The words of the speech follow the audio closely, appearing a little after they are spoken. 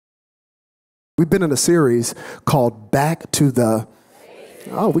We've been in a series called Back to the...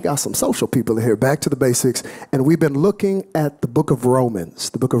 Oh, we got some social people in here. Back to the basics. And we've been looking at the book of Romans.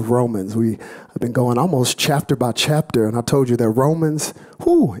 The book of Romans. We have been going almost chapter by chapter. And I told you that Romans,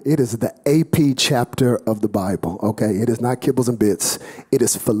 it is the AP chapter of the Bible. Okay, it is not kibbles and bits. It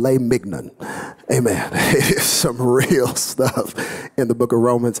is filet mignon. Amen. It is some real stuff in the book of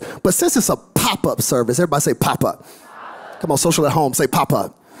Romans. But since it's a pop-up service, everybody say pop-up. Come on, social at home, say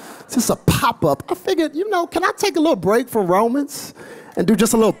pop-up. Since it's a pop-up, I figured, can I take a little break from Romans and do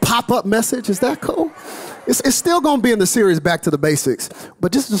just a little pop-up message? Is that cool? It's still going to be in the series Back to the Basics,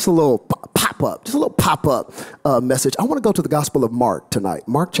 but just a little pop-up, just a little pop-up message. I want to go to the Gospel of Mark tonight,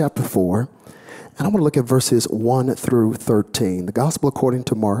 Mark chapter 4, and I want to look at verses 1 through 13. The Gospel according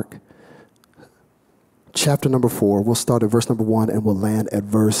to Mark, chapter number 4. We'll start at verse number 1 and we'll land at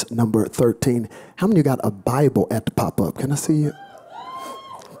verse number 13. How many of you got a Bible at the pop-up? Can I see you?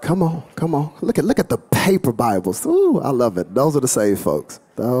 Come on, come on. Look at the paper Bibles. Ooh, I love it. Those are the saved folks.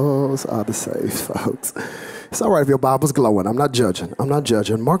 Those are the saved folks. It's all right if your Bible's glowing. I'm not judging. I'm not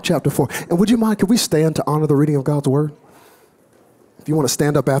judging. Mark chapter 4. And would you mind, could we stand to honor the reading of God's word? If you want to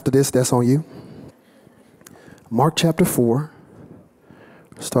stand up after this, that's on you. Mark chapter 4.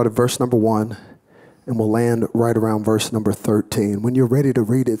 Start at verse number 1. And we'll land right around verse number 13. When you're ready to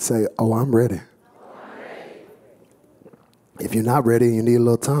read it, say, "Oh, I'm ready." If you're not ready and you need a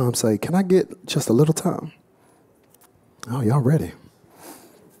little time, say, "Can I get just a little time?" Oh, y'all ready.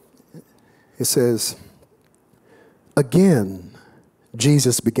 It says, "Again,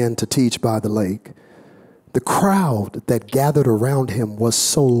 Jesus began to teach by the lake. The crowd that gathered around him was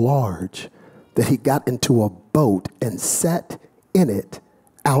so large that he got into a boat and sat in it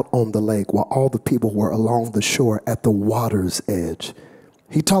out on the lake while all the people were along the shore at the water's edge.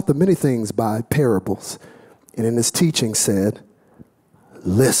 He taught them many things by parables. And in his teaching said,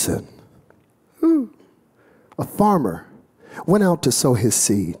 'Listen, a farmer went out to sow his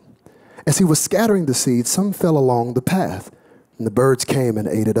seed. As he was scattering the seed, some fell along the path, and the birds came and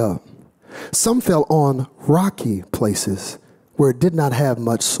ate it up. Some fell on rocky places where it did not have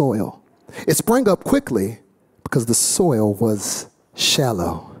much soil. It sprang up quickly because the soil was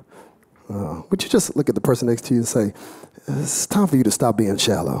shallow.'" Would you just look at the person next to you and say, "It's time for you to stop being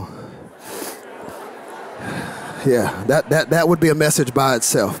shallow"? Yeah, that would be a message by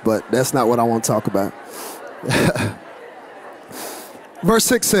itself, but that's not what I want to talk about. Verse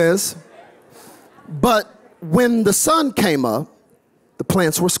 6 says, "But when the sun came up, the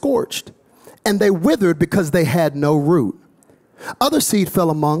plants were scorched, and they withered because they had no root. Other seed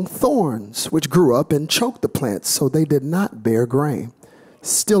fell among thorns, which grew up and choked the plants, so they did not bear grain.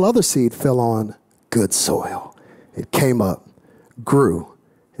 Still other seed fell on good soil. It came up, grew,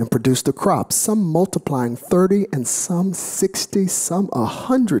 and produced a crop, some multiplying 30 and some 60, some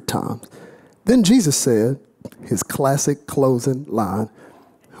 100 times. Then Jesus said, his classic closing line,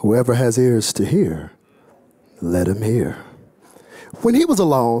 'Whoever has ears to hear, let him hear.' When he was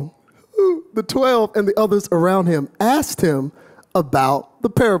alone, the 12 and the others around him asked him about the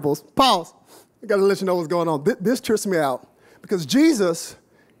parables." Pause. I got to let you know what's going on. This trips me out because Jesus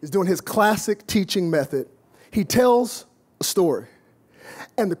is doing his classic teaching method. He tells a story.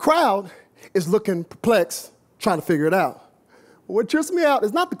 And the crowd is looking perplexed, trying to figure it out. What trips me out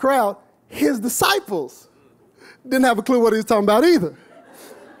is not the crowd. His disciples didn't have a clue what he was talking about either.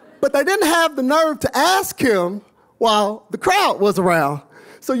 But they didn't have the nerve to ask him while the crowd was around.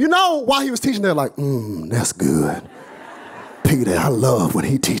 So while he was teaching, they're like, "That's good. Peter, I love when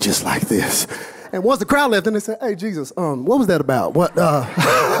he teaches like this." And once the crowd left, then they said, "Hey, Jesus, what was that about? What?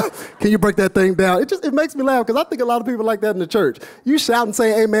 Can you break that thing down?" It makes me laugh because I think a lot of people like that in the church. You shout and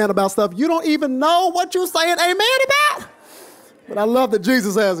say amen about stuff you don't even know what you're saying amen about. But I love that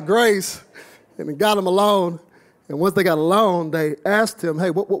Jesus has grace and he got them alone. And once they got alone, they asked him, "Hey,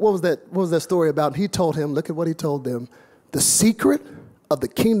 what was that? What was that story about?" And he told him, look at what he told them. "The secret of the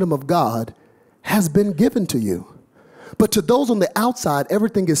kingdom of God has been given to you. But to those on the outside,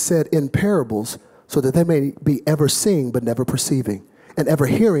 everything is said in parables so that they may be ever seeing but never perceiving, and ever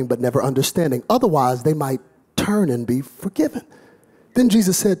hearing but never understanding. Otherwise, they might turn and be forgiven." Then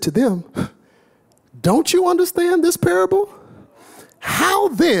Jesus said to them, "Don't you understand this parable? How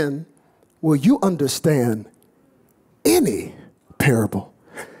then will you understand any parable?"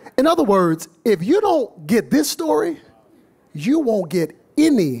 In other words, if you don't get this story, you won't get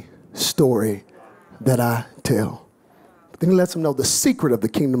any story that I tell. Then he lets them know the secret of the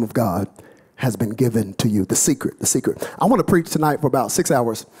kingdom of God has been given to you. The secret. I want to preach tonight for about 6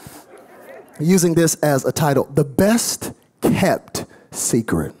 hours using this as a title, The Best Kept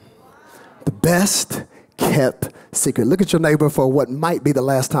Secret. The best kept secret. Look at your neighbor for what might be the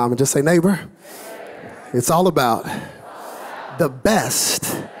last time and just say, neighbor, it's all about the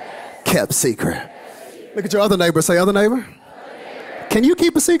best kept secret. Look at your other neighbor, say, other neighbor, can you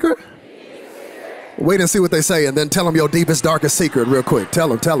keep a secret? Wait and see what they say and then tell them your deepest, darkest secret real quick. Tell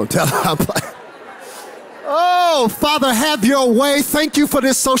them. I'm playing. Oh, Father, have your way. Thank you for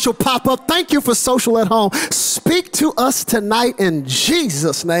this social pop-up. Thank you for social at home. Speak to us tonight in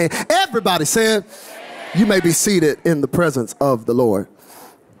Jesus' name. Everybody said, you may be seated in the presence of the Lord.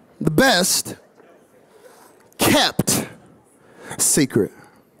 The best kept secret.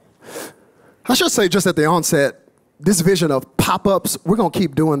 I should say just at the onset, this vision of pop-ups, we're going to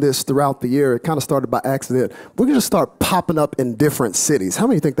keep doing this throughout the year. It kind of started by accident. We're going to start popping up in different cities. How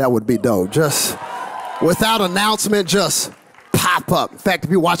many think that would be dope? Just without announcement, just pop up. In fact,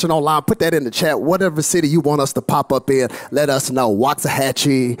 if you're watching online, put that in the chat. Whatever city you want us to pop up in, let us know.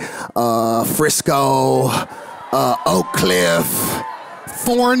 Waxahachie, Frisco, Oak Cliff,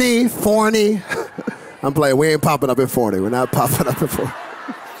 Forney. I'm playing. We ain't popping up in Forney. We're not popping up in Forney.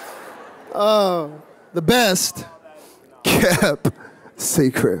 The best kept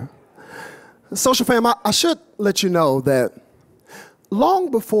secret. Social fam, I should let you know that long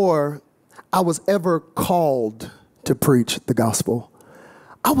before I was ever called to preach the gospel,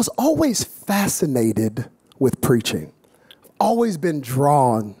 I was always fascinated with preaching. I've always been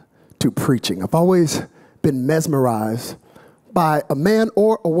drawn to preaching. I've always been mesmerized by a man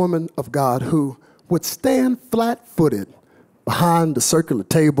or a woman of God who would stand flat-footed behind the circular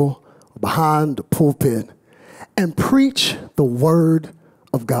table or behind the pulpit and preach the word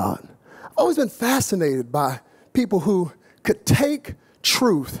of God. I've always been fascinated by people who could take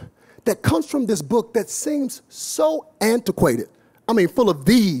truth that comes from this book that seems so antiquated. I mean, full of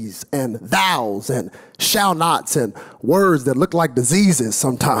these and thous and shall nots and words that look like diseases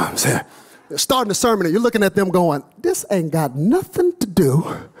sometimes. They're starting the sermon and you're looking at them going, this ain't got nothing to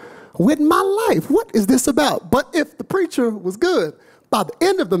do with my life. What is this about? But if the preacher was good, by the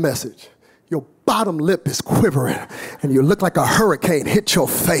end of the message, your bottom lip is quivering and you look like a hurricane hit your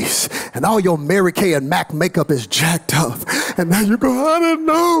face and all your Mary Kay and Mac makeup is jacked up. And now you go, I didn't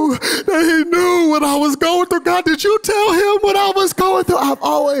know that he knew what I was going through. God, did you tell him what I was going through? I've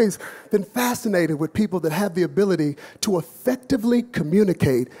always been fascinated with people that have the ability to effectively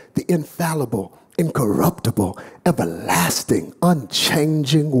communicate the infallible, incorruptible, everlasting,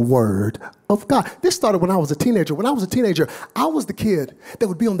 unchanging word of God. This started when I was a teenager. When I was a teenager, I was the kid that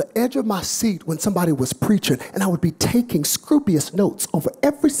would be on the edge of my seat when somebody was preaching, and I would be taking scrupulously notes over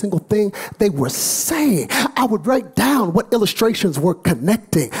every single thing they were saying. I would write down what illustrations were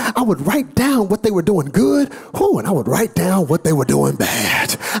connecting. I would write down what they were doing good, and I would write down what they were doing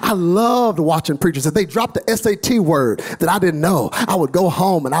bad. I loved watching preachers. If they dropped the SAT word that I didn't know, I would go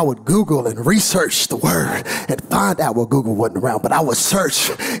home and I would Google and research the word and find out, well, Google wasn't around, but I would search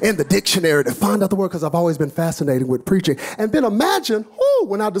in the dictionary to find out the word because I've always been fascinated with preaching. And then imagine,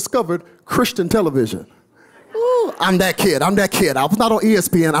 when I discovered Christian television. I'm that kid. I was not on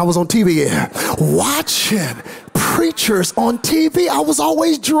ESPN. I was on TVN. Watching preachers on TV, I was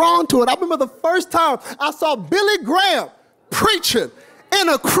always drawn to it. I remember the first time I saw Billy Graham preaching in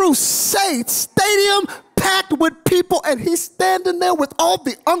a crusade stadium packed with people, and he's standing there with all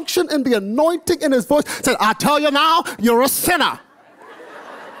the unction and the anointing in his voice, said, I tell you now, you're a sinner,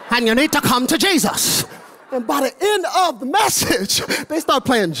 and you need to come to Jesus. And by the end of the message, they start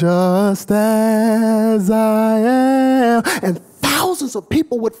playing Just As I Am, and thousands of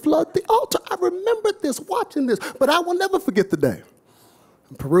people would flood the altar. I remember this, watching this, but I will never forget the day.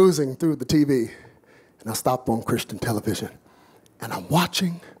 I'm perusing through the TV, and I stopped on Christian television, and I'm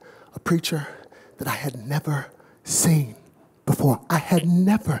watching a preacher that I had never seen before. I had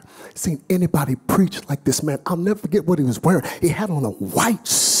never seen anybody preach like this man. I'll never forget what he was wearing. He had on a white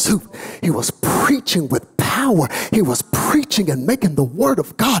suit. He was preaching with power. He was preaching and making the word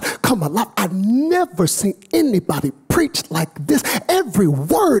of God come alive. I've never seen anybody preach like this. Every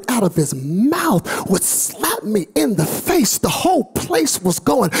word out of his mouth would slap me in the face. The whole place was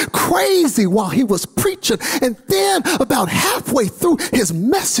going crazy while he was preaching. And then about halfway through his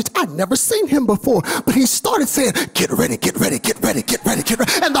message, I'd never seen him before, but he started saying, get ready, get ready, get ready, get ready, get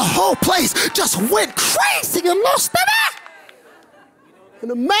ready. And the whole place just went crazy and lost it.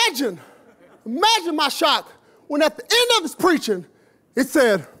 And imagine my shock when at the end of his preaching, it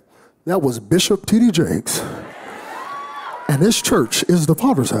said, that was Bishop T.D. Jakes. And this church is the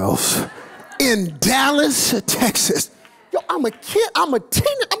Potter's House in Dallas, Texas. Yo, I'm a kid, I'm a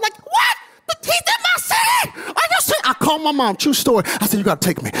teenager. I'm like, what? He's in my city. Are you serious? I called my mom, true story. I said, you got to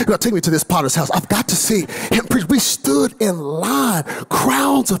take me. You got to take me to this Potter's House. I've got to see him preach. We stood in line,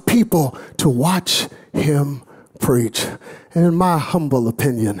 crowds of people to watch him preach. And in my humble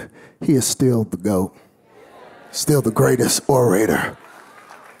opinion, he is still the GOAT, still the greatest orator.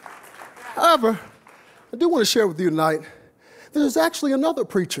 However, I do want to share with you tonight, there's actually another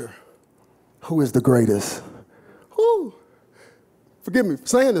preacher who is the greatest. Whew. Forgive me for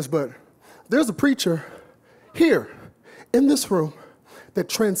saying this, but there's a preacher here in this room that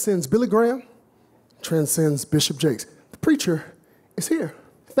transcends Billy Graham, transcends Bishop Jakes. The preacher is here.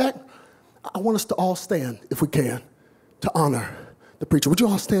 In fact, I want us to all stand, if we can, to honor the preacher. Would you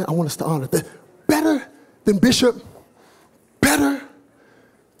all stand? I want us to honor the better than Bishop, better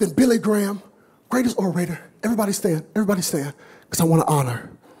than Billy Graham, greatest orator. Everybody stand, because I want to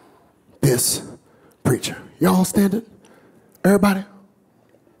honor this preacher. Y'all standing? Everybody?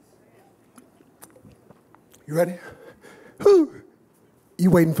 You ready? Whew. You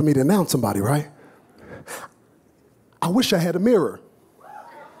waiting for me to announce somebody, right? I wish I had a mirror.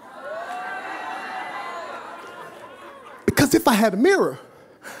 Because if I had a mirror,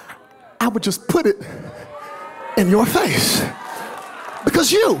 I would just put it in your face.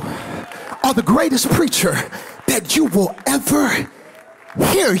 Because you are the greatest preacher that you will ever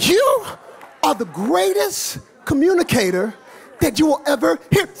hear. You are the greatest communicator that you will ever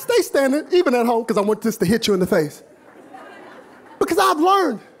hear. Stay standing, even at home, because I want this to hit you in the face. Because I've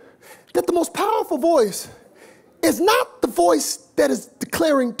learned that the most powerful voice is not the voice that is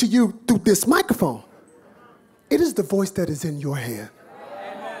declaring to you through this microphone. It is the voice that is in your head.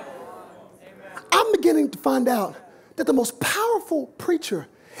 Amen. I'm beginning to find out that the most powerful preacher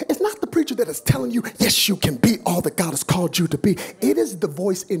is not the preacher that is telling you, yes, you can be all that God has called you to be. It is the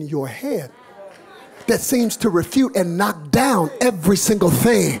voice in your head that seems to refute and knock down every single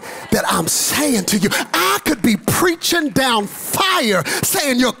thing that I'm saying to you. I could be preaching down fire,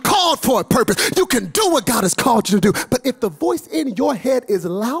 saying you're called for a purpose. You can do what God has called you to do. But if the voice in your head is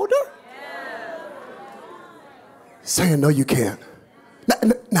louder, saying, no, you can't.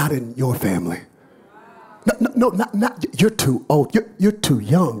 Not in your family. No, not you're too old. You're too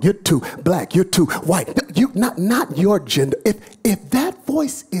young. You're too black. You're too white. Not your gender. If that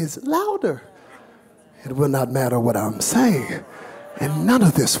voice is louder, it will not matter what I'm saying. And none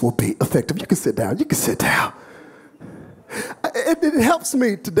of this will be effective. You can sit down. You can sit down. It helps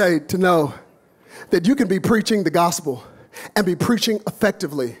me today to know that you can be preaching the gospel and be preaching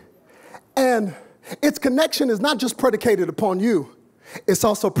effectively. And its connection is not just predicated upon you. It's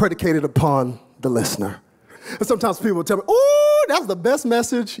also predicated upon the listener. And sometimes people tell me, oh, that's the best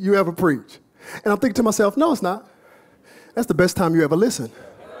message you ever preach. And I'm thinking to myself, no, it's not. That's the best time you ever listen.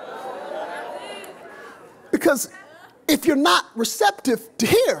 Because if you're not receptive to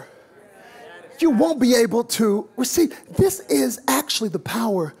hear, you won't be able to receive. This is actually the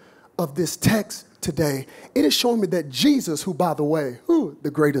power of this text today. It is showing me that Jesus, who, by the way, the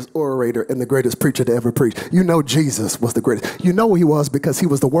greatest orator and the greatest preacher to ever preach. You know Jesus was the greatest. You know who he was because he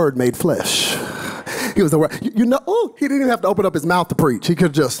was the Word made flesh. He was the Word. You know, he didn't even have to open up his mouth to preach. He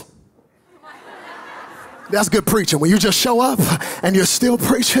could just. That's good preaching, when you just show up and you're still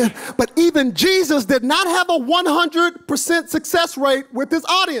preaching. But even Jesus did not have a 100% success rate with his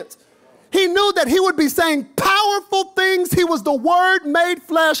audience. He knew that he would be saying powerful things. He was the Word made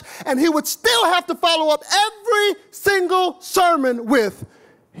flesh, and he would still have to follow up every single sermon with,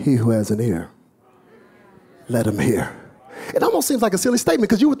 he who has an ear, let him hear. It almost seems like a silly statement,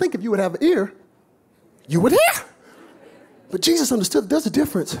 because you would think if you would have an ear, you would hear. But Jesus understood there's a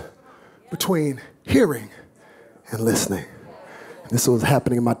difference between hearing and listening. This is what's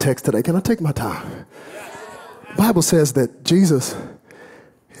happening in my text today. Can I take my time? The Bible says that Jesus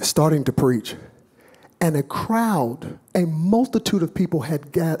is starting to preach, and a crowd, a multitude of people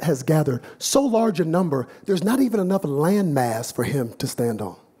has gathered, so large a number, there's not even enough land mass for him to stand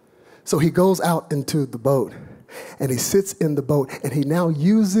on. So he goes out into the boat, and he sits in the boat, and he now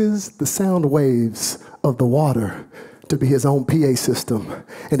uses the sound waves of the water to be his own PA system.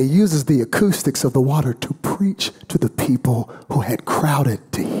 And he uses the acoustics of the water to preach to the people who had crowded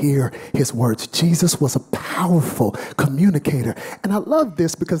to hear his words. Jesus was a powerful communicator. And I love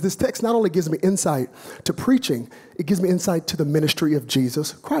this because this text not only gives me insight to preaching, it gives me insight to the ministry of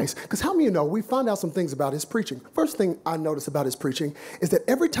Jesus Christ. Because how many of you know, we find out some things about his preaching. First thing I noticed about his preaching is that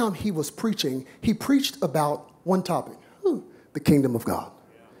every time he was preaching, he preached about one topic, the kingdom of God.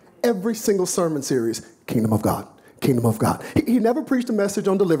 Every single sermon series, kingdom of God. Kingdom of God. He never preached a message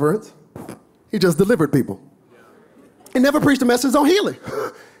on deliverance. He just delivered people. He never preached a message on healing.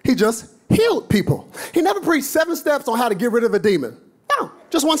 He just healed people. He never preached 7 steps on how to get rid of a demon. No,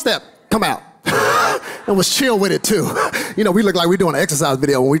 just 1 step, come out. And was chill with it too. You know, we look like we're doing an exercise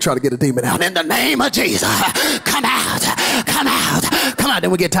video when we try to get a demon out. In the name of Jesus, come out. Come out. Come out.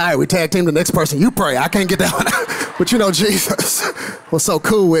 Then we get tired. We tag team the next person. You pray. I can't get that one. But you know, Jesus was so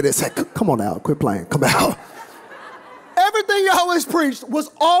cool with it. Said, come on out. Quit playing. Come out. Everything he always preached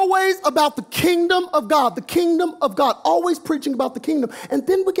was always about the kingdom of God. The kingdom of God. Always preaching about the kingdom. And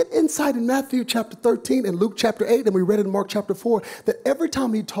then we get insight in Matthew chapter 13 and Luke chapter 8, and we read it in Mark chapter 4, that every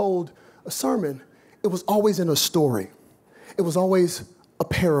time he told a sermon, it was always in a story. It was always a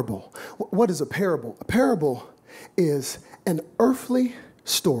parable. What is a parable? A parable is an earthly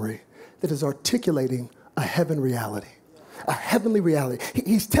story that is articulating a heaven reality. A heavenly reality.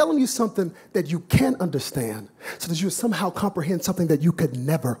 He's telling you something that you can understand so that you somehow comprehend something that you could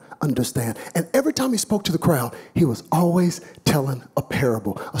never understand. And every time he spoke to the crowd, he was always telling a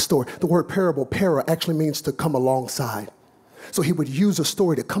parable, a story. The word parable, para, actually means to come alongside. So he would use a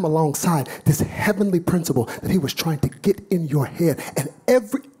story to come alongside this heavenly principle that he was trying to get in your head. And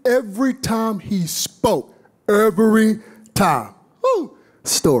every time he spoke, every time,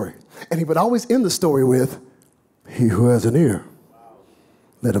 story. And he would always end the story with, he who has an ear,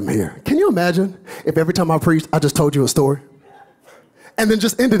 let him hear. Can you imagine if every time I preached, I just told you a story? And then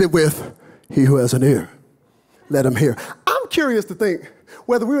just ended it with, he who has an ear, let him hear. I'm curious to think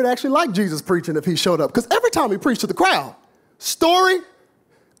whether we would actually like Jesus preaching if he showed up. Because every time he preached to the crowd, story,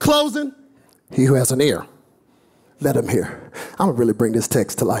 closing, he who has an ear, let him hear. I'm going to really bring this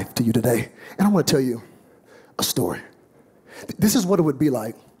text to life to you today. And I want to tell you a story. This is what it would be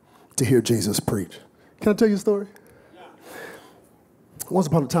like to hear Jesus preach. Can I tell you a story? Once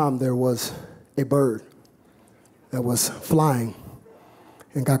upon a time, there was a bird that was flying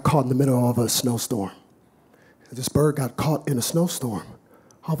and got caught in the middle of a snowstorm. As this bird got caught in a snowstorm,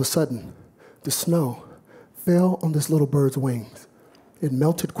 all of a sudden, the snow fell on this little bird's wings. It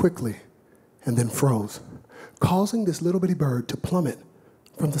melted quickly and then froze, causing this little bitty bird to plummet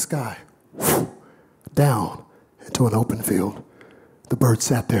from the sky down into an open field. The bird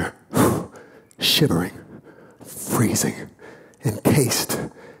sat there, shivering, freezing, encased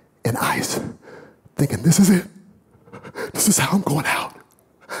in ice, thinking, this is it. This is how I'm going out.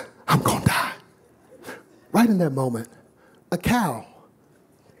 I'm going to die. Right in that moment, a cow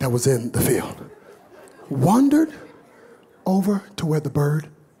that was in the field wandered over to where the bird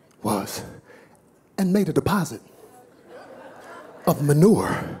was and made a deposit of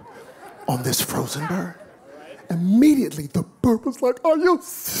manure on this frozen bird. Immediately, the bird was like, are you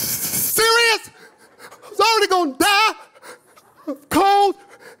serious? I was already going to die of cold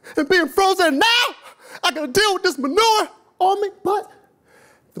and being frozen, and now I got to deal with this manure on me. But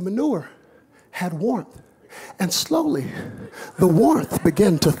the manure had warmth, and slowly the warmth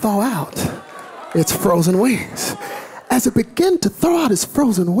began to thaw out its frozen wings. As it began to thaw out its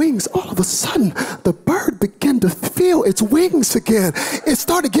frozen wings, all of a sudden, the bird began to feel its wings again. It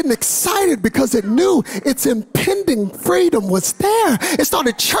started getting excited because it knew its impending freedom was there. It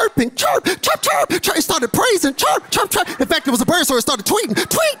started chirping, chirp, chirp, chirp, chirp. It started praising, chirp, chirp, chirp. In fact, it was a bird, so it started tweeting,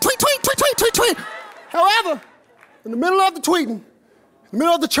 tweet, tweet, tweet, tweet, tweet, tweet, tweet. However, in the middle of the tweeting, in the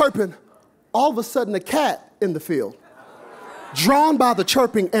middle of the chirping, all of a sudden, a cat in the field, drawn by the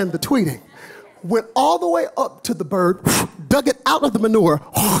chirping and the tweeting, went all the way up to the bird, dug it out of the manure,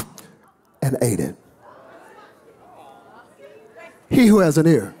 and ate it. He who has an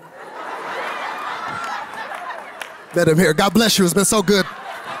ear, let him hear. God bless you. It's been so good.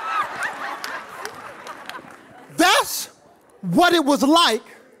 That's what it was like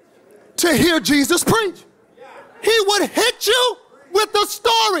to hear Jesus preach. He would hit you with the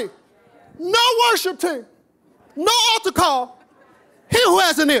story. No worship team, no altar call. He who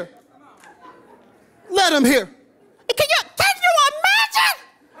has an ear, let him hear. Can you imagine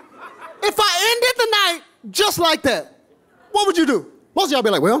if I ended the night just like that? What would you do? Most of y'all be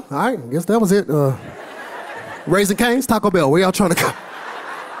like, well, all right, I guess that was it. Raising Cane's, Taco Bell, where y'all trying to go?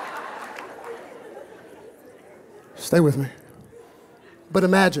 Stay with me. But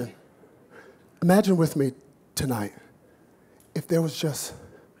imagine with me tonight, if there was just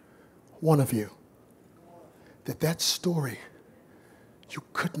one of you, that story, you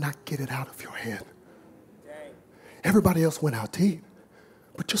could not get it out of your head. Everybody else went out to eat,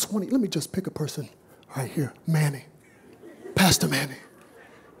 but just one. Let me just pick a person right here, Manny, Pastor Manny.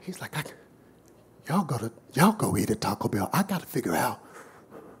 He's like, y'all go eat at Taco Bell. I got to figure out,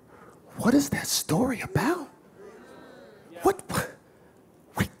 what is that story about? What?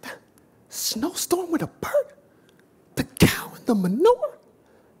 Wait, the snowstorm with a bird, the cow and the manure,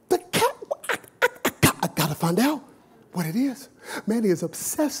 the cat. I got to find out what it is. Manny is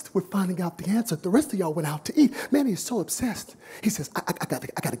obsessed with finding out the answer. The rest of y'all went out to eat. Manny is so obsessed. He says, I got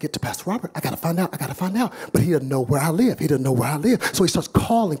to get to Pastor Robert. I got to find out. But he doesn't know where I live. So he starts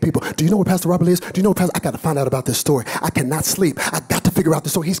calling people. Do you know where Pastor Robert lives? Do you know where I got to find out about this story. I cannot sleep. I got to figure out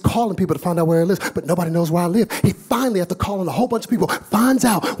this story. He's calling people to find out where he lives, but nobody knows where I live. He finally, after calling a whole bunch of people, finds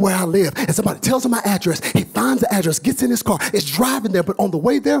out where I live. And somebody tells him my address. He finds the address, gets in his car, is driving there, but on the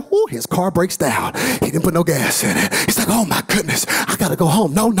way there, his car breaks down. He didn't put no gas in it. He's like, oh my goodness, I got to go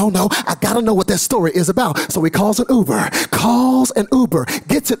home. No. I got to know what that story is about. So he calls an Uber,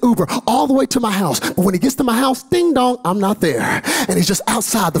 gets an Uber all the way to my house. But when he gets to my house, ding dong, I'm not there. And he's just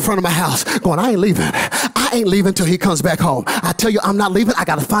outside the front of my house going, I ain't leaving till he comes back home. I tell you, I'm not leaving. I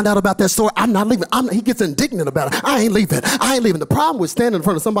got to find out about that story. I'm not leaving. He gets indignant about it. I ain't leaving. The problem with standing in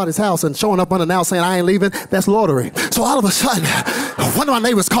front of somebody's house and showing up unannounced saying I ain't leaving, that's loitering. So all of a sudden, one of my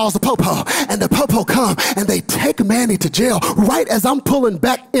neighbors calls the popo, and the popo come, and they take Manny to jail right as I'm pulling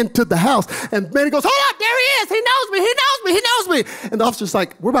back into the house. And Manny goes, hold up, there he is. He knows me. And the officer's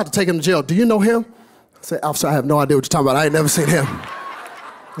like, we're about to take him to jail. Do you know him? I said, officer, I have no idea what you're talking about. I ain't never seen him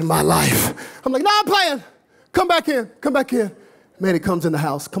in my life. I'm like, no, I'm playing. Come back in. Manny comes in the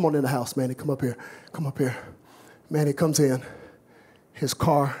house. Come on in the house, Manny. Come up here. Manny comes in. His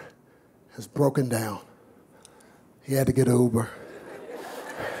car has broken down. He had to get an Uber.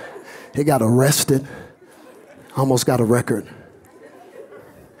 He got arrested. Almost got a record.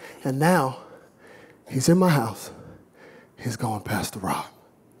 And now, he's in my house. He's going, Pastor Rob,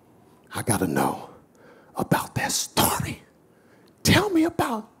 I got to know about that story. Tell me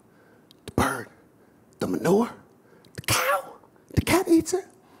about the bird, the manure, the cow, the cat eats it.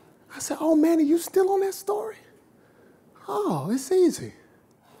 I said, oh, Manny, you still on that story? Oh, it's easy.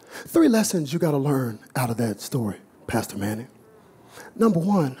 3 lessons you got to learn out of that story, Pastor Manny. Number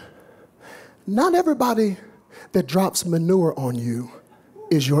 1, not everybody that drops manure on you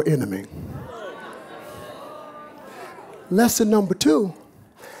is your enemy. Lesson number 2,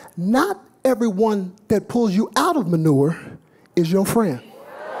 not everyone that pulls you out of manure is your friend.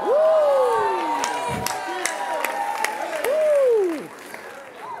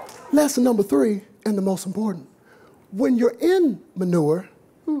 Lesson number 3, and the most important, when you're in manure,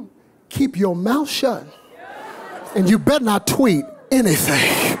 keep your mouth shut, and you better not tweet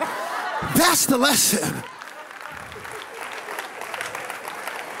anything. That's the lesson.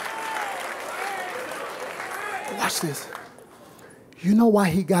 Watch this. You know why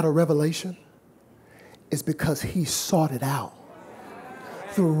he got a revelation? It's because he sought it out.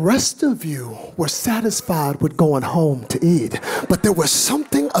 The rest of you were satisfied with going home to eat. But there was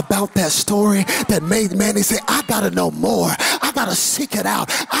something about that story that made Manny say, I gotta know more. I gotta seek it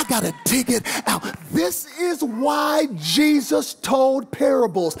out. I gotta dig it out. This is why Jesus told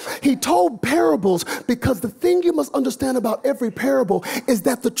parables. He told parables because the thing you must understand about every parable is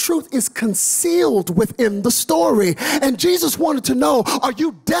that the truth is concealed within the story. And Jesus wanted to know, are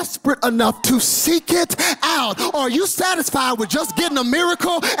you desperate enough to seek it out? Or are you satisfied with just getting a miracle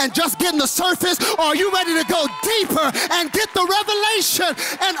and just getting the surface? Or are you ready to go deeper and get the revelation?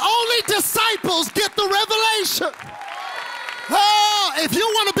 And only disciples get the revelation. Oh, if you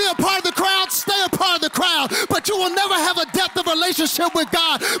want to be a part of the crowd, stay a part of the crowd, but you will never have a depth of relationship with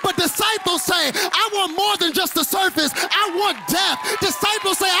God. But disciples say, I want more than just the surface. I want depth.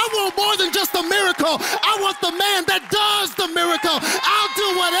 Disciples say, I want more than just a miracle. I want the man that does the miracle. I'll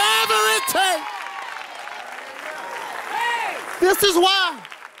do whatever it takes.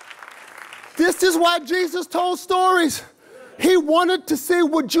 This is why Jesus told stories. He wanted to see,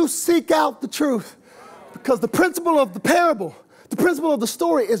 would you seek out the truth? Because the principle of the parable, the principle of the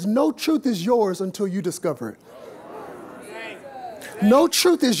story is no truth is yours until you discover it. No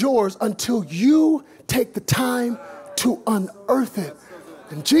truth is yours until you take the time to unearth it.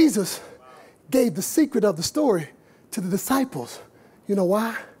 And Jesus gave the secret of the story to the disciples. You know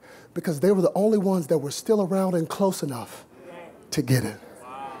why? Because they were the only ones that were still around and close enough to get it.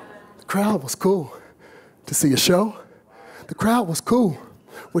 The crowd was cool to see a show. The crowd was cool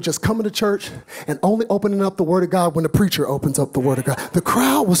with just coming to church and only opening up the Word of God when the preacher opens up the Word of God. The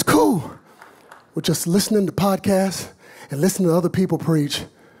crowd was cool with just listening to podcasts and listening to other people preach.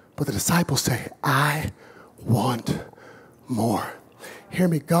 But the disciples say, I want more. Hear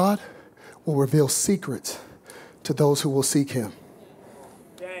me, God will reveal secrets to those who will seek Him.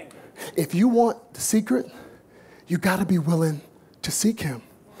 If you want the secret, you got to be willing to seek Him.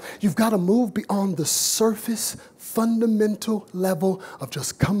 You've got to move beyond the surface, fundamental level of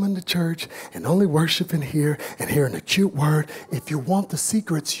just coming to church and only worshiping here and hearing a cute word. If you want the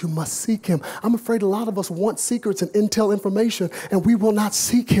secrets, you must seek him. I'm afraid a lot of us want secrets and intel information, and we will not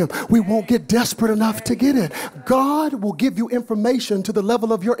seek him. We won't get desperate enough to get it. God will give you information to the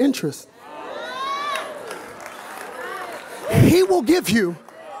level of your interest. He will give you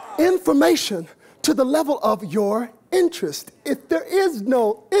information to the level of your interest. If there is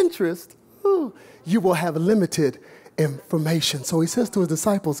no interest, you will have limited information. So he says to his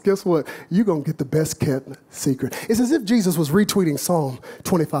disciples, guess what? You're going to get the best kept secret. It's as if Jesus was retweeting Psalm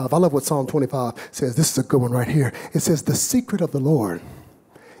 25. I love what Psalm 25 says. This is a good one right here. It says, the secret of the Lord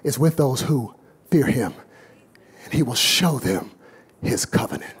is with those who fear him, and he will show them his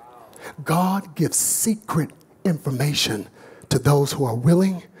covenant. God gives secret information to those who are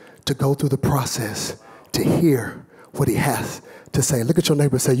willing to go through the process to hear what he has to say. Look at your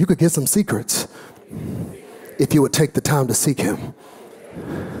neighbor and say, you could get some secrets if you would take the time to seek him.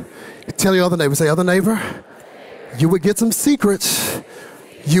 Tell your other neighbor, say, other neighbor, you would get some secrets.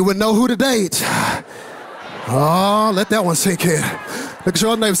 You would know who to date. Oh, let that one sink in. Look at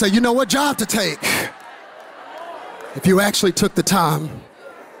your other neighbor and say, you know what job to take if you actually took the time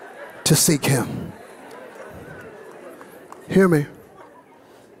to seek him. Hear me.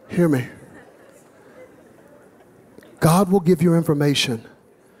 Hear me. God will give you information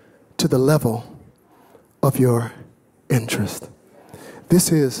to the level of your interest.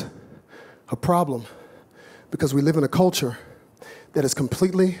 This is a problem because we live in a culture that is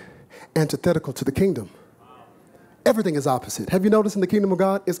completely antithetical to the kingdom. Everything is opposite. Have you noticed in the kingdom of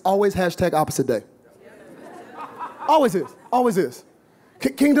God, it's always hashtag opposite day. Always is. Always is.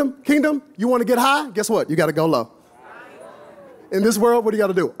 Kingdom, you want to get high? Guess what? You got to go low. In this world, what do you got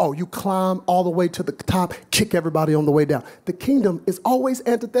to do? Oh, you climb all the way to the top, kick everybody on the way down. The kingdom is always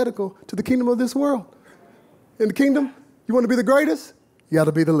antithetical to the kingdom of this world. In the kingdom, you want to be the greatest? You got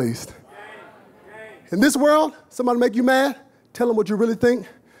to be the least. In this world, somebody make you mad, tell them what you really think,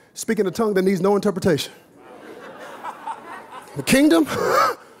 speak in a tongue that needs no interpretation. The kingdom,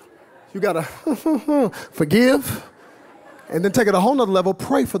 you got to forgive, and then take it a whole nother level,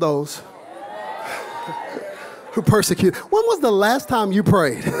 pray for those who persecute. When was the last time you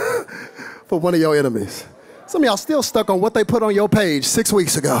prayed for one of your enemies? Some of y'all still stuck on what they put on your page 6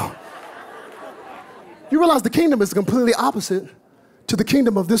 weeks ago. You realize the kingdom is completely opposite to the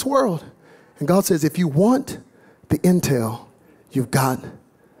kingdom of this world. And God says, if you want the intel, you've got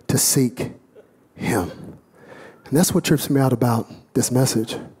to seek him. And that's what trips me out about this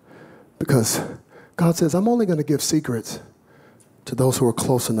message. Because God says, I'm only going to give secrets to those who are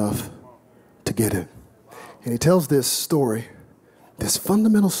close enough to get it. And he tells this story, this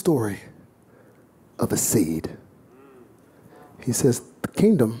fundamental story of a seed. He says, the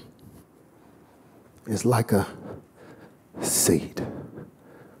kingdom is like a seed.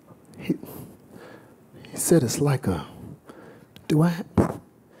 He said it's like a, let me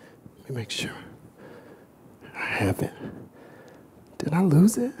make sure I have it. Did I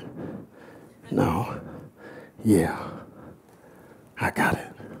lose it? No. Yeah, I got it.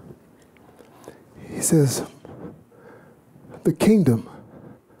 He says, the kingdom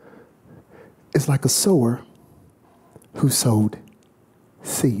is like a sower who sowed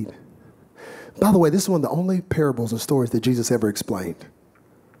seed. By the way, this is one of the only parables or stories that Jesus ever explained.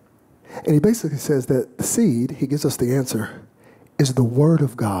 And he basically says that the seed, he gives us the answer, is the word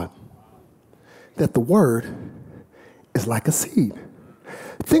of God. That the word is like a seed.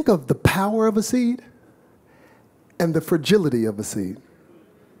 Think of the power of a seed and the fragility of a seed.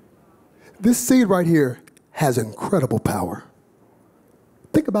 This seed right here has incredible power.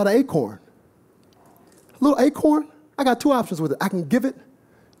 Think about an acorn. A little acorn, I got two options with it. I can give it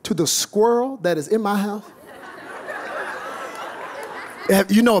to the squirrel that is in my house.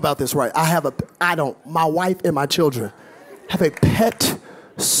 You know about this, right? My wife and my children have a pet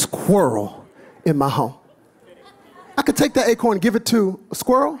squirrel in my home. I could take that acorn and give it to a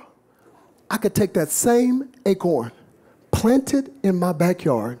squirrel. I could take that same acorn, plant it in my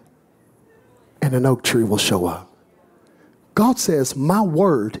backyard, and an oak tree will show up. God says, my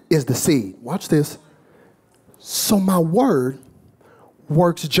word is the seed. Watch this. So my word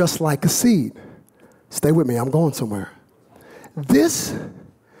works just like a seed. Stay with me, I'm going somewhere. This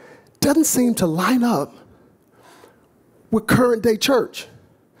doesn't seem to line up with current day church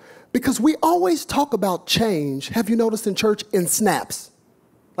because we always talk about change, have you noticed in church, in snaps.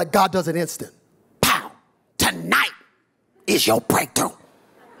 Like God does it instant. Pow! Tonight is your breakthrough.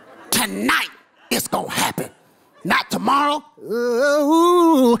 Tonight it's gonna happen. Not tomorrow.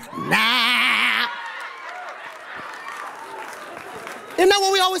 Ooh, nah. Isn't that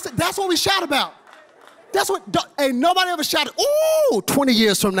what we always say? That's what we shout about. That's what, ain't nobody ever shouted, ooh, 20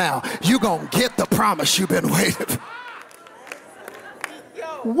 years from now, you gonna get the promise you've been waiting for.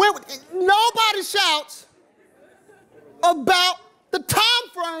 Nobody shouts about the time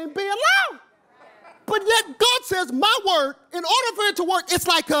frame being long. But yet God says, my word, in order for it to work, it's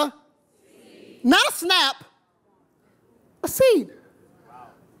like a, not a snap, a seed.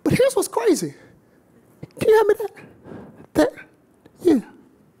 But here's what's crazy. Can you have me that? There? Yeah.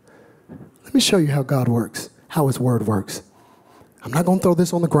 Let me show you how God works, how his word works. I'm not going to throw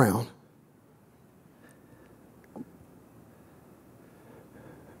this on the ground.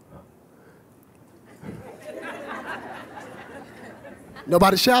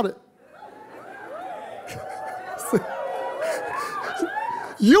 Nobody shouted.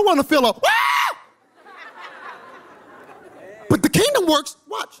 You want to feel a, ah! But the kingdom works.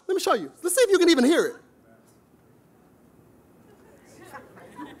 Watch, let me show you. Let's see if you can even hear it.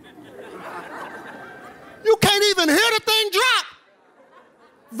 You can't even hear the thing drop.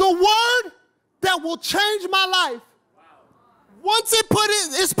 The word that will change my life. Once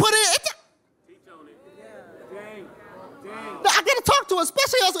it's put in. I gotta talk to,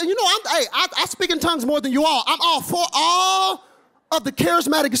 especially us. You know, I speak in tongues more than you all. I'm all for all of the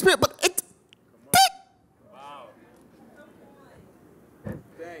charismatic spirit, but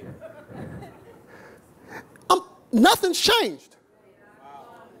nothing's changed.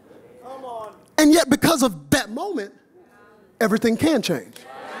 Come on. And yet, because of that moment, everything can change.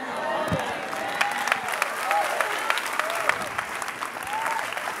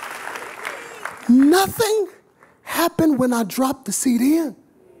 Nothing happened when I dropped the seed in.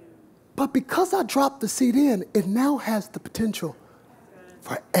 But because I dropped the seed in, it now has the potential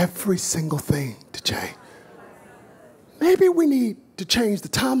for every single thing to change. Maybe we need to change the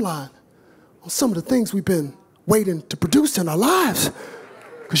timeline on some of the things we've been waiting to produce in our lives.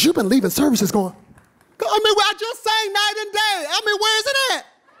 Because you've been leaving services going, I mean, I just sang night and day. I mean, where is it at?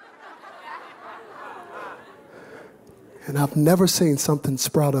 And I've never seen something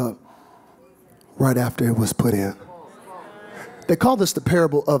sprout up right after it was put in. They call this the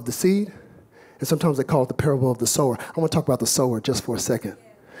parable of the seed, and sometimes they call it the parable of the sower. I want to talk about the sower just for a second,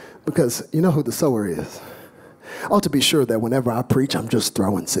 because you know who the sower is. I ought to be sure that whenever I preach, I'm just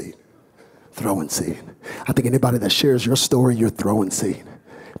throwing seed. Throwing seed. I think anybody that shares your story, you're throwing seed.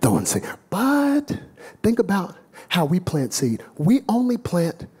 Throwing seed. But think about how we plant seed. We only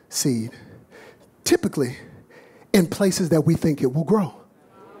plant seed typically in places that we think it will grow.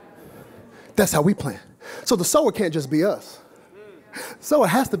 That's how we plant. So the sower can't just be us. So it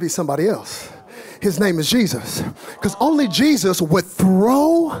has to be somebody else. His name is Jesus. Because only Jesus would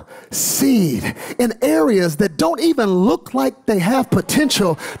throw seed in areas that don't even look like they have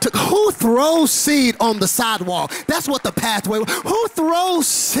potential to. Who throws seed on the sidewalk? That's what the pathway. Who throws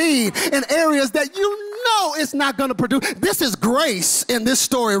seed in areas that you know it's not going to produce? This is grace in this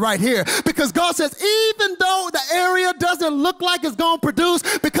story right here. Because God says, even though the area doesn't look like it's going to produce,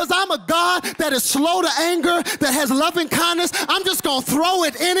 because I'm a God that is slow to anger, that has loving kindness, I'm just going to throw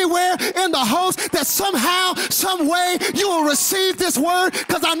it anywhere in the host that somehow, some way you will receive this word.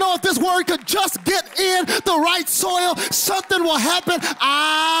 Because I know if this word could just get in the right soil, something will happen.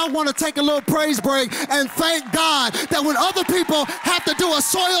 I want to take a little praise break and thank God that when other people have to do a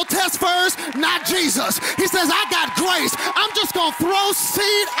soil test first, not Jesus. He says, I got grace. I'm just going to throw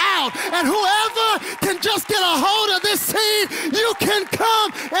seed out. And whoever can just get a hold of this seed, you can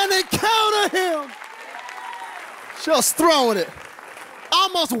come and encounter him. Just throwing it.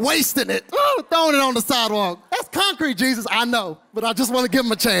 Almost wasting it. Ooh, throwing it on the sidewalk. That's concrete, Jesus. I know. But I just want to give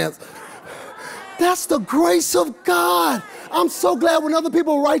him a chance. That's the grace of God. I'm so glad when other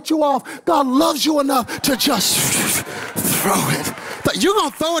people write you off, God loves you enough to just throw it. You're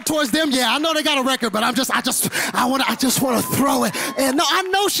gonna throw it towards them? Yeah, I know they got a record, but I just want to throw it. And no, I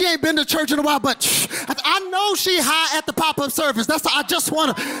know she ain't been to church in a while, but I know she high at the pop-up service. I just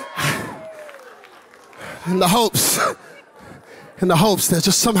want to, in the hopes that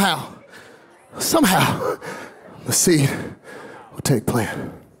just somehow the seed will take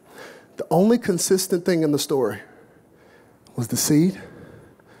plant. The only consistent thing in the story was the seed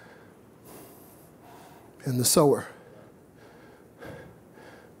and the sower.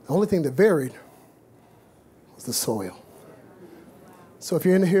 The only thing that varied was the soil. So if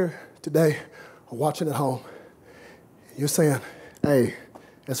you're in here today or watching at home, you're saying, hey,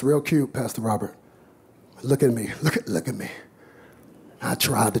 that's real cute, Pastor Robert. Look at me. Look at me. I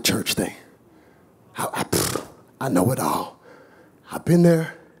tried the church thing. I know it all. I've been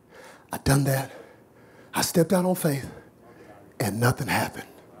there. I've done that. I stepped out on faith, and nothing happened.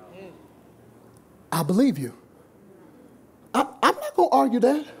 I believe you. I'm not going to argue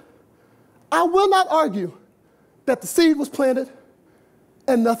that. I will not argue that the seed was planted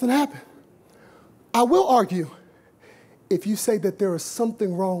and nothing happened. I will argue if you say that there is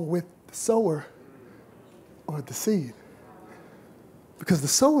something wrong with the sower or the seed. Because the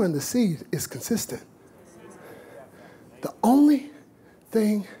sower and the seed is consistent. The only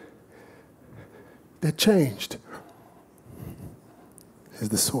thing that changed is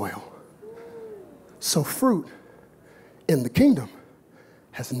the soil. So fruit in the kingdom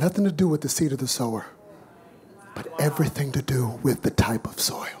has nothing to do with the seed of the sower, but everything to do with the type of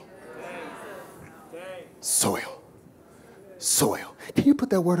soil. Soil. Soil. Can you put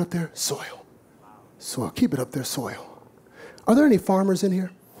that word up there? Soil. Soil. Keep it up there, soil. Are there any farmers in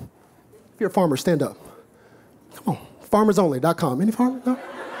here? If you're a farmer, stand up. Come on. Farmersonly.com. Any farmer? No?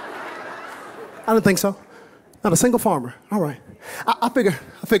 I didn't think so. Not a single farmer. All right. I figured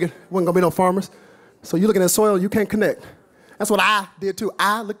wasn't going to be no farmers. So you're looking at soil, you can't connect. That's what I did too.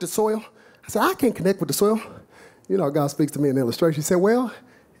 I looked at soil. I said, I can't connect with the soil. You know, God speaks to me in the illustration. He said, well,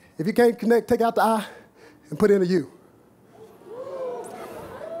 if you can't connect, take out the I and put in a U.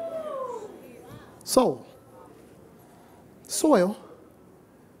 Soul. Soil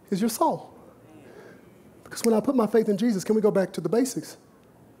is your soul. Because when I put my faith in Jesus, can we go back to the basics?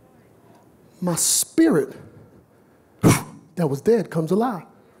 My spirit that was dead comes alive.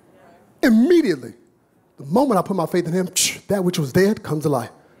 Immediately. The moment I put my faith in him, that which was dead comes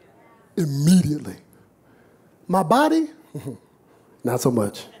alive. Immediately. My body, not so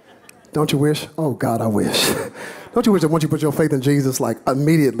much. Don't you wish? Oh, God, I wish. Don't you wish that once you put your faith in Jesus, like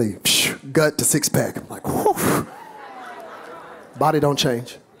immediately, gut to six pack. Like, whew. Body don't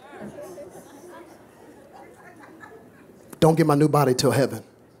change. Don't get my new body till heaven.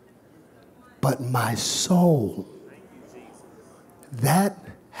 But my soul, that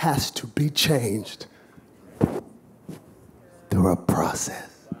has to be changed through a process.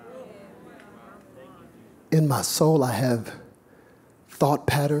 In my soul, I have thought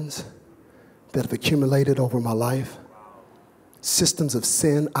patterns that have accumulated over my life, systems of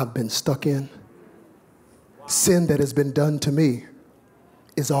sin I've been stuck in. Sin that has been done to me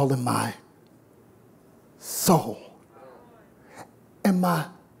is all in my soul. And my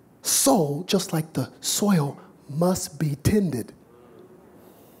soul, just like the soil, must be tended.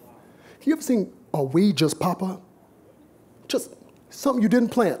 You ever seen a weed just pop up? Just something you didn't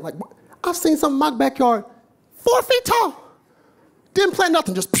plant. Like, I've seen some in my backyard, 4 feet tall. Didn't plant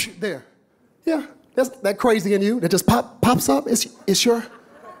nothing, just there. Yeah, that's that crazy in you that just pops up. It's your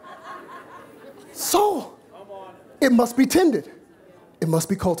soul. It must be tended. It must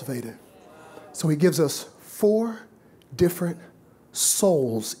be cultivated. So he gives us 4 different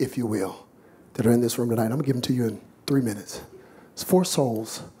souls, if you will, that are in this room tonight. I'm going to give them to you in 3 minutes. It's 4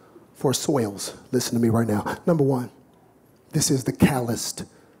 souls, 4 soils. Listen to me right now. Number 1, this is the calloused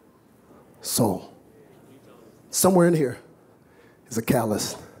soul. Somewhere in here is a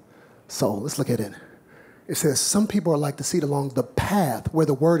calloused soul. Let's look at it. It says, some people are like the seed along the path where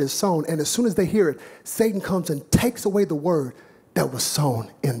the word is sown, and as soon as they hear it, Satan comes and takes away the word that was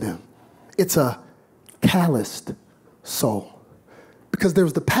sown in them. It's a calloused soul. Because there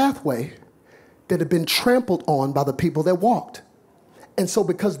was the pathway that had been trampled on by the people that walked. And so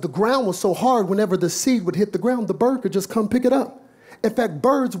because the ground was so hard, whenever the seed would hit the ground, the bird could just come pick it up. In fact,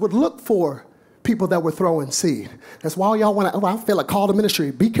 birds would look for people that were throwing seed. That's why y'all want to, I feel a call to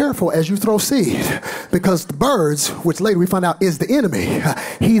ministry. Be careful as you throw seed, because the birds, which later we find out is the enemy,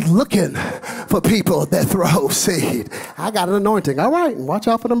 he's looking for people that throw seed. I got an anointing. All right, watch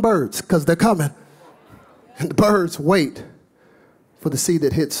out for them birds, because they're coming. And the birds wait for the seed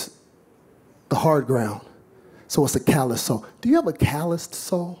that hits the hard ground. So it's a calloused soul. Do you have a calloused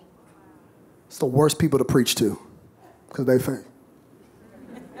soul? It's the worst people to preach to, because they faint.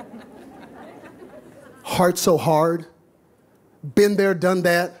 Heart so hard, been there, done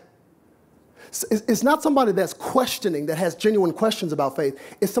that. It's not somebody that's questioning, that has genuine questions about faith.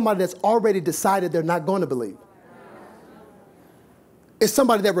 It's somebody that's already decided they're not going to believe. It's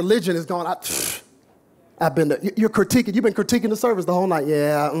somebody that religion is going, I've been there. You've been critiquing the service the whole night.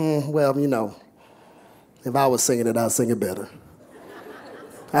 Yeah, well, you know, if I was singing it, I'd sing it better.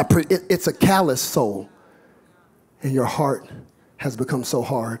 It's a callous soul, and your heart has become so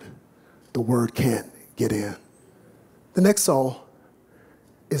hard, the word can't get in. The next soul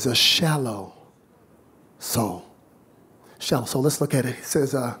is a shallow soul. Shallow soul. Let's look at it. It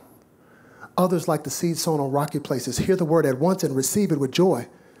says, others like the seed sown on rocky places hear the word at once and receive it with joy.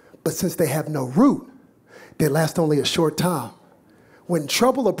 But since they have no root, they last only a short time. When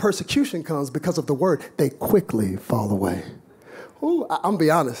trouble or persecution comes because of the word, they quickly fall away. Ooh, I'm going to be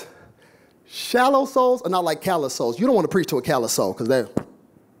honest. Shallow souls are not like callous souls. You don't want to preach to a callous soul because they're,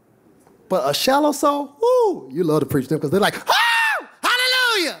 but a shallow soul, woo, you love to preach to them because they're like, oh,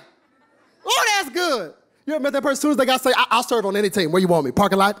 hallelujah. Oh, that's good. You ever met that person? As soon as they got to say, I'll serve on any team. Where you want me?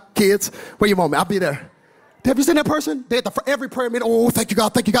 Parking lot, kids, where you want me? I'll be there. Have you seen that person? They at every prayer meeting, oh, thank you,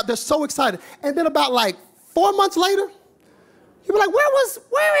 God, thank you, God. They're so excited. And then about like 4 months later, you be like, where is,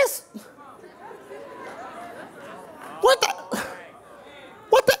 what the?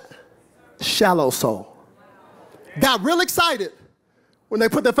 Shallow soul. Got real excited when they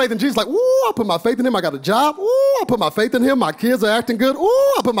put their faith in Jesus, like, ooh, I put my faith in him, I got a job. Ooh, I put my faith in him, my kids are acting good.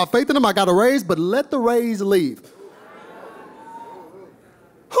 Ooh, I put my faith in him, I got a raise, but let the raise leave.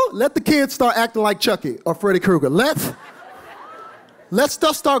 Let the kids start acting like Chucky or Freddy Krueger. Let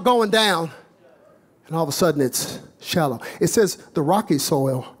stuff start going down, and all of a sudden it's shallow. It says the rocky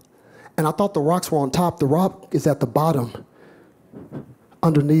soil, and I thought the rocks were on top. The rock is at the bottom,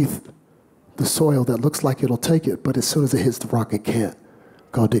 underneath the soil that looks like it'll take it, but as soon as it hits the rock, it can't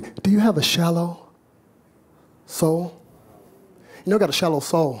go deep. Do you have a shallow soul? You know, got a shallow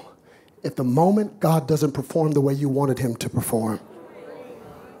soul. If the moment God doesn't perform the way you wanted him to perform,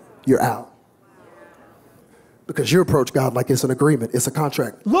 you're out. Because you approach God like it's an agreement, it's a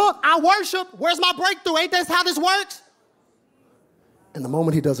contract. Look, I worship. Where's my breakthrough? Ain't this how this works? And the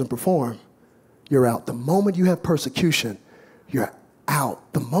moment he doesn't perform, you're out. The moment you have persecution, you're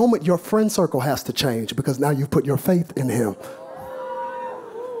out. The moment your friend circle has to change because now you've put your faith in him,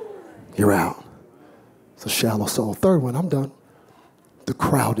 you're out. It's a shallow soul. Third one, I'm done. The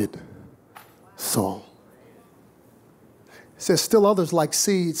crowded soul. It says, still others like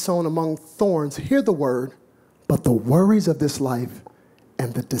seeds sown among thorns hear the word, but the worries of this life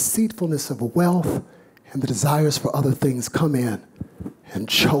and the deceitfulness of wealth and the desires for other things come in and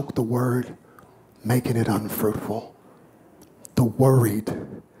choke the word, making it unfruitful. The worried,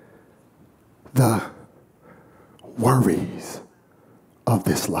 the worries of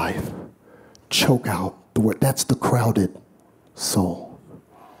this life choke out the word. That's the crowded soul.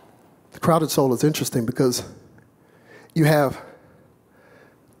 The crowded soul is interesting because you have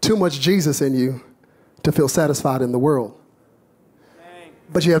too much Jesus in you to feel satisfied in the world.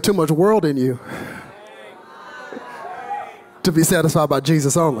 But you have too much world in you to be satisfied by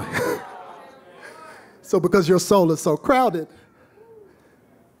Jesus only. So because your soul is so crowded,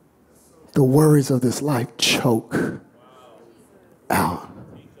 the worries of this life choke out.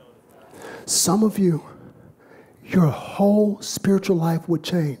 Some of you, your whole spiritual life would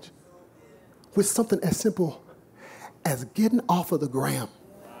change with something as simple as getting off of the gram.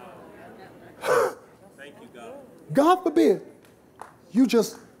 Thank you, God. God forbid you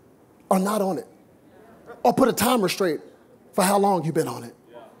just are not on it. Or put a timer straight for how long you've been on it.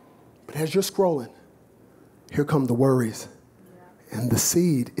 But as you're scrolling, here come the worries. And the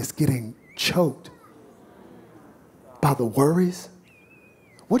seed is getting choked by the worries.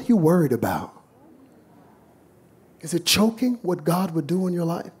 What are you worried about? Is it choking what God would do in your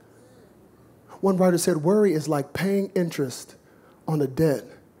life? One writer said, worry is like paying interest on a debt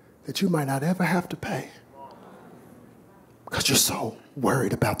that you might not ever have to pay. Because you're so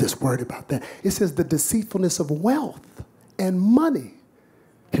worried about this, worried about that. It says the deceitfulness of wealth and money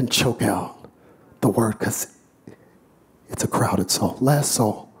can choke out the word because it's a crowded soul. Last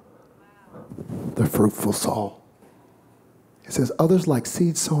soul, the fruitful soul. It says others like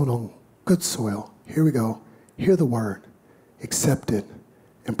seed sown on good soil. Here we go. Hear the word, accept it,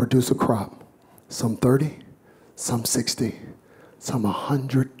 and produce a crop. Some 30, some 60, some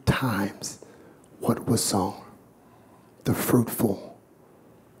 100 times what was sown. The fruitful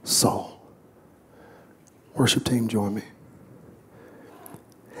soul. Worship team, join me.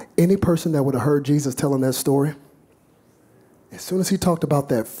 Any person that would have heard Jesus telling that story, as soon as he talked about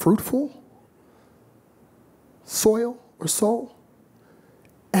that fruitful soil or soul,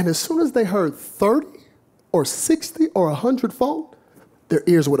 and as soon as they heard 30 or 60 or 100 fold, their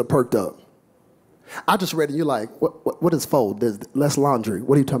ears would have perked up. I just read it, you're like, what is fold? There's less laundry.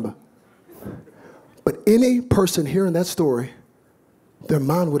 What are you talking about? But any person hearing that story, their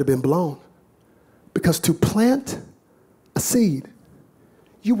mind would have been blown. Because to plant a seed,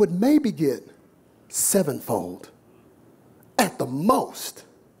 you would maybe get 7-fold at the most.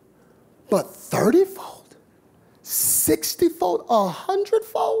 But 30-fold, 60-fold,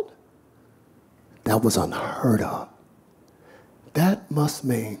 100-fold? That was unheard of. That must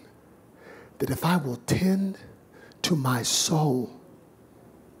mean that if I will tend to my soul,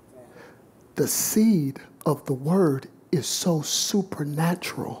 the seed of the word is so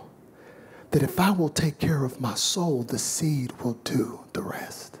supernatural that if I will take care of my soul, the seed will do the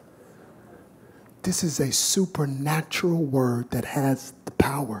rest. This is a supernatural word that has the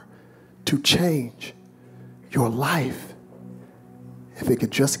power to change your life if it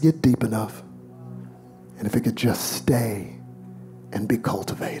could just get deep enough and if it could just stay and be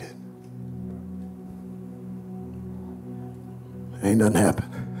cultivated. Ain't nothing happen.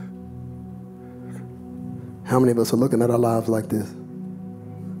 How many of us are looking at our lives like this?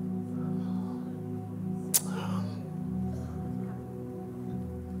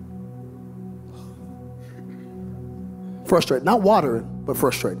 Frustrated. Not watering, but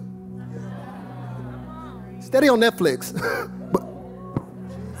frustrated. Steady on Netflix. But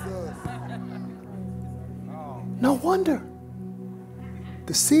no wonder.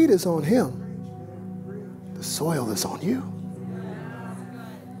 The seed is on him. The soil is on you.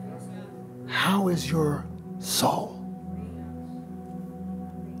 How is your soul?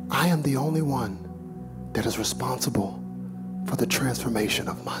 I am the only one that is responsible for the transformation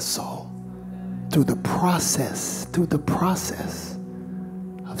of my soul through the process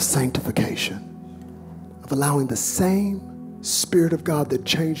of sanctification, of allowing the same Spirit of God that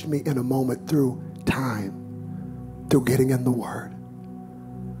changed me in a moment through time, through getting in the Word,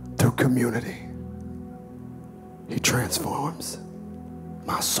 through community. He transforms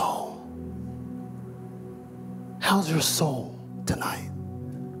my soul. How's your soul tonight?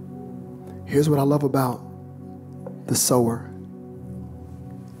 Here's what I love about the sower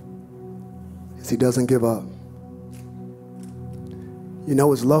is he doesn't give up. You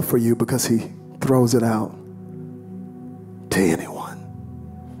know his love for you because he throws it out to anyone.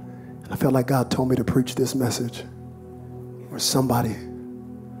 And I felt like God told me to preach this message where somebody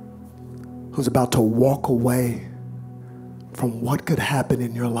who's about to walk away from what could happen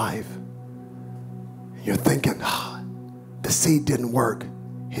in your life. You're thinking, the seed didn't work.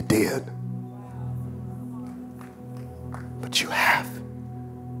 It did. But you have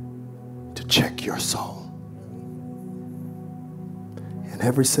to check your soul. In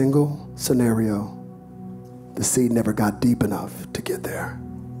every single scenario, the seed never got deep enough to get there.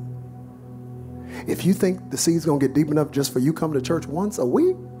 If you think the seed's gonna get deep enough just for you coming to church once a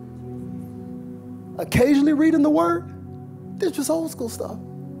week, occasionally reading the Word, there's just old school stuff.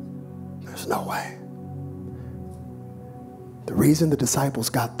 There's no way. The reason the disciples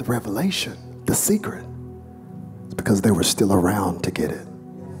got the revelation, the secret, is because they were still around to get it.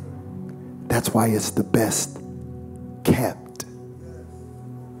 That's why it's the best kept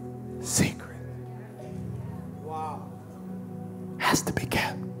secret. Wow. Has to be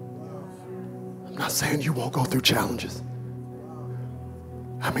kept. I'm not saying you won't go through challenges.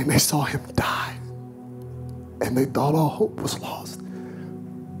 I mean, they saw him die and they thought all hope was lost.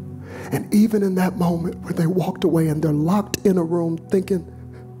 And even in that moment where they walked away and they're locked in a room thinking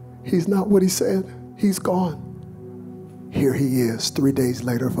he's not what he said, he's gone. Here he is 3 days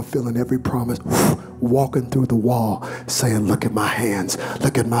later fulfilling every promise, walking through the wall saying, look at my hands,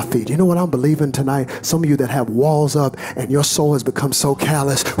 look at my feet. You know what I'm believing tonight? Some of you that have walls up and your soul has become so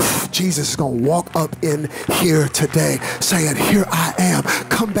callous, Jesus is going to walk up in here today saying, here I am.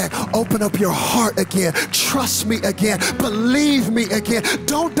 Come back, open up your heart again. Trust me again. Believe me again.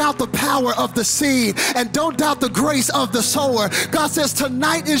 Don't doubt the power of the seed and don't doubt the grace of the sower. God says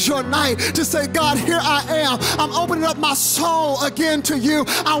tonight is your night to say, God, here I am. I'm opening up my soul again to you.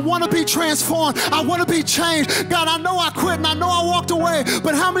 I want to be transformed. I want to be changed. God, I know I quit and I know I walked away,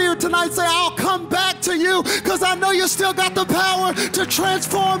 but how many of you tonight say, I'll come back to you because I know you still got the power to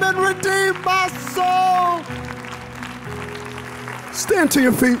transform and redeem my soul. Stand to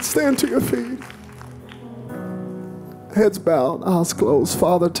your feet. Stand to your feet. Heads bowed, eyes closed.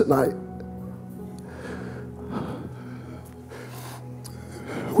 Father, tonight,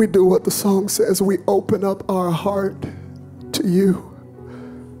 we do what the song says. We open up our heart to you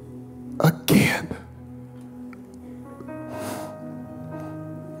again.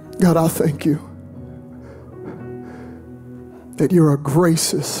 God, I thank you that you're a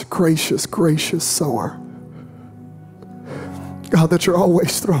gracious, gracious, gracious sower. God, that you're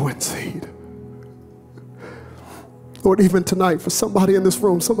always throwing seed. Lord, even tonight, for somebody in this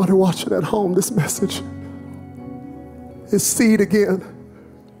room, somebody watching at home, this message is seed again.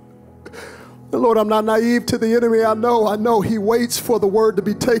 And Lord, I'm not naive to the enemy. I know he waits for the word to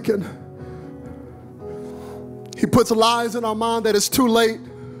be taken. He puts lies in our mind that it's too late,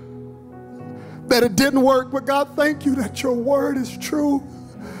 that it didn't work. But God, thank you that your word is true.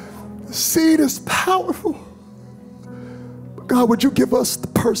 The seed is powerful. But God, would you give us the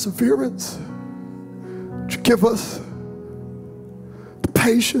perseverance? Would you give us the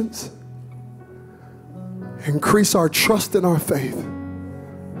patience? Increase our trust and our faith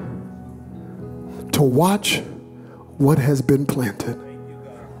to watch what has been planted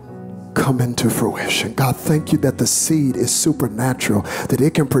come into fruition. God, thank you that the seed is supernatural, that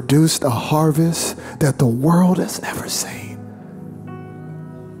it can produce the harvest that the world has never seen.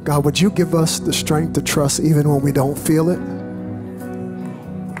 God, would you give us the strength to trust even when we don't feel it,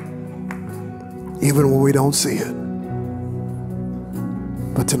 even when we don't see it,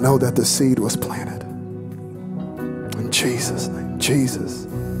 but to know that the seed was planted. In Jesus' name, Jesus'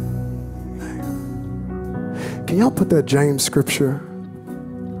 name. Can y'all put that James scripture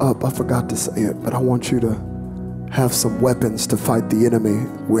up? I forgot to say it, but I want you to have some weapons to fight the enemy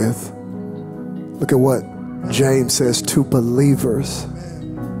with. Look at what James says to believers.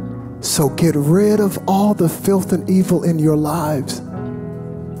 So get rid of all the filth and evil in your lives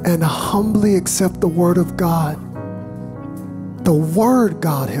and humbly accept the word of God. The word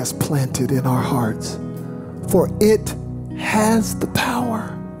God has planted in our hearts, for it has the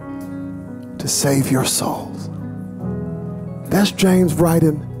power to save your souls. That's James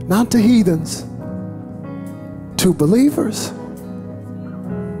writing not to heathens, to believers,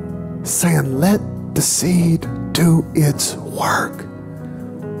 saying, let the seed do its work.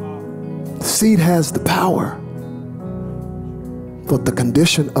 The seed has the power, but the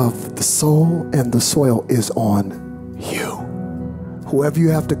condition of the soul and the soil is on you. Whoever you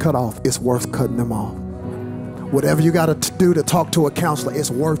have to cut off, it's worth cutting them off. Whatever you got to do to talk to a counselor, it's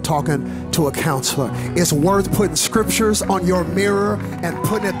worth talking to a counselor. It's worth putting scriptures on your mirror and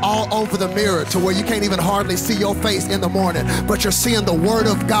putting it all over the mirror to where you can't even hardly see your face in the morning, but you're seeing the word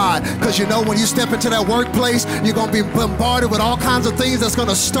of God. Because you know when you step into that workplace, you're going to be bombarded with all kinds of things that's going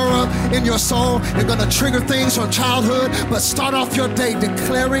to stir up in your soul and going to trigger things from childhood. But start off your day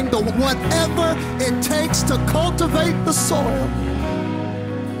declaring the whatever it takes to cultivate the soil.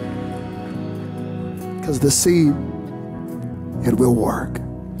 Because the seed, it will work.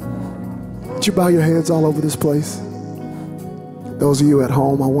 Would you bow your heads all over this place? Those of you at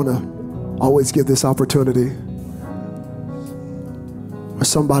home, I want to always give this opportunity for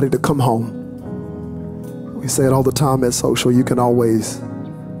somebody to come home. We say it all the time at Social, you can always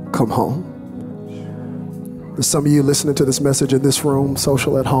come home. There's some of you listening to this message in this room,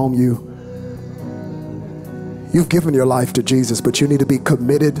 Social at home, you've given your life to Jesus, but you need to be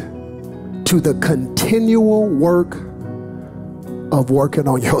committed to the continual work of working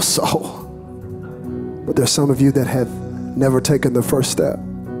on your soul. But there's some of you that have never taken the first step,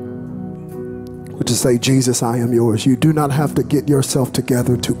 which is say, Jesus, I am yours. You do not have to get yourself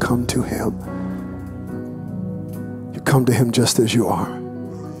together to come to him. You come to him just as you are.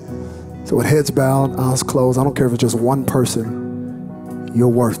 So with heads bowed, eyes closed, I don't care if it's just one person, you're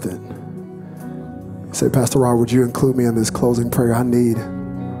worth it. You say, Pastor Robert, would you include me in this closing prayer? I need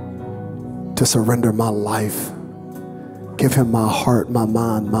to surrender my life. Give him my heart, my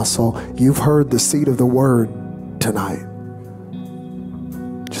mind, my soul. You've heard the seed of the word tonight.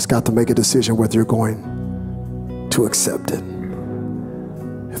 Just got to make a decision whether you're going to accept it.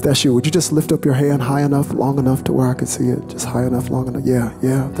 If that's you, would you just lift up your hand high enough, long enough to where I can see it? Just high enough, long enough. Yeah.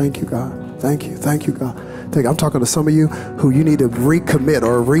 Thank you, God. Thank you, God. I'm talking to some of you who you need to recommit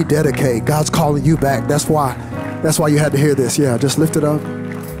or rededicate. God's calling you back. That's why you had to hear this. Yeah, just lift it up.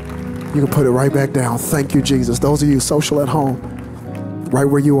 You can put it right back down. Thank you, Jesus. Those of you Social at home, right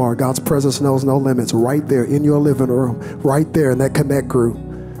where you are, God's presence knows no limits. Right there in your living room, right there in that connect group,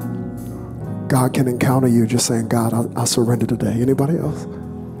 God can encounter you just saying, God, I surrender today. Anybody else?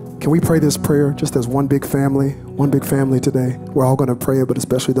 Can we pray this prayer just as one big family today? We're all going to pray it, but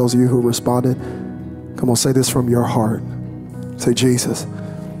especially those of you who responded. Come on, say this from your heart. Say, Jesus,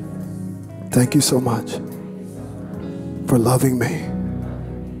 thank you so much for loving me.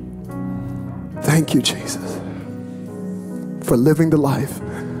 Thank you, Jesus, for living the life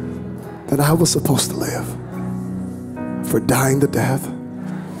that I was supposed to live, for dying the death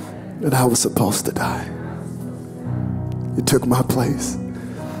that I was supposed to die. You took my place.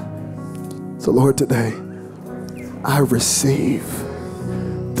 So Lord, today, I receive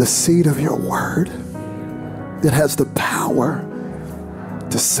the seed of your word that has the power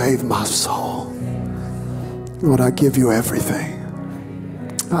to save my soul. Lord, I give you everything.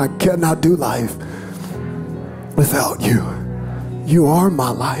 I cannot do life without you. You are my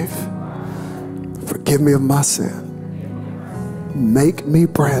life. Forgive me of my sin. Make me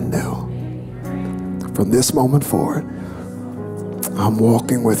brand new. From this moment forward, I'm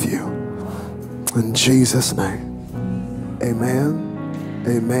walking with you. In Jesus' name, amen,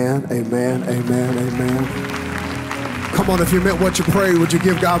 amen, amen, amen, amen. Come on, if you meant what you prayed, would you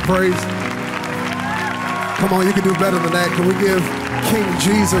give God praise? Come on, you can do better than that. Can we give King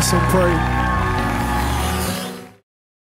Jesus some praise?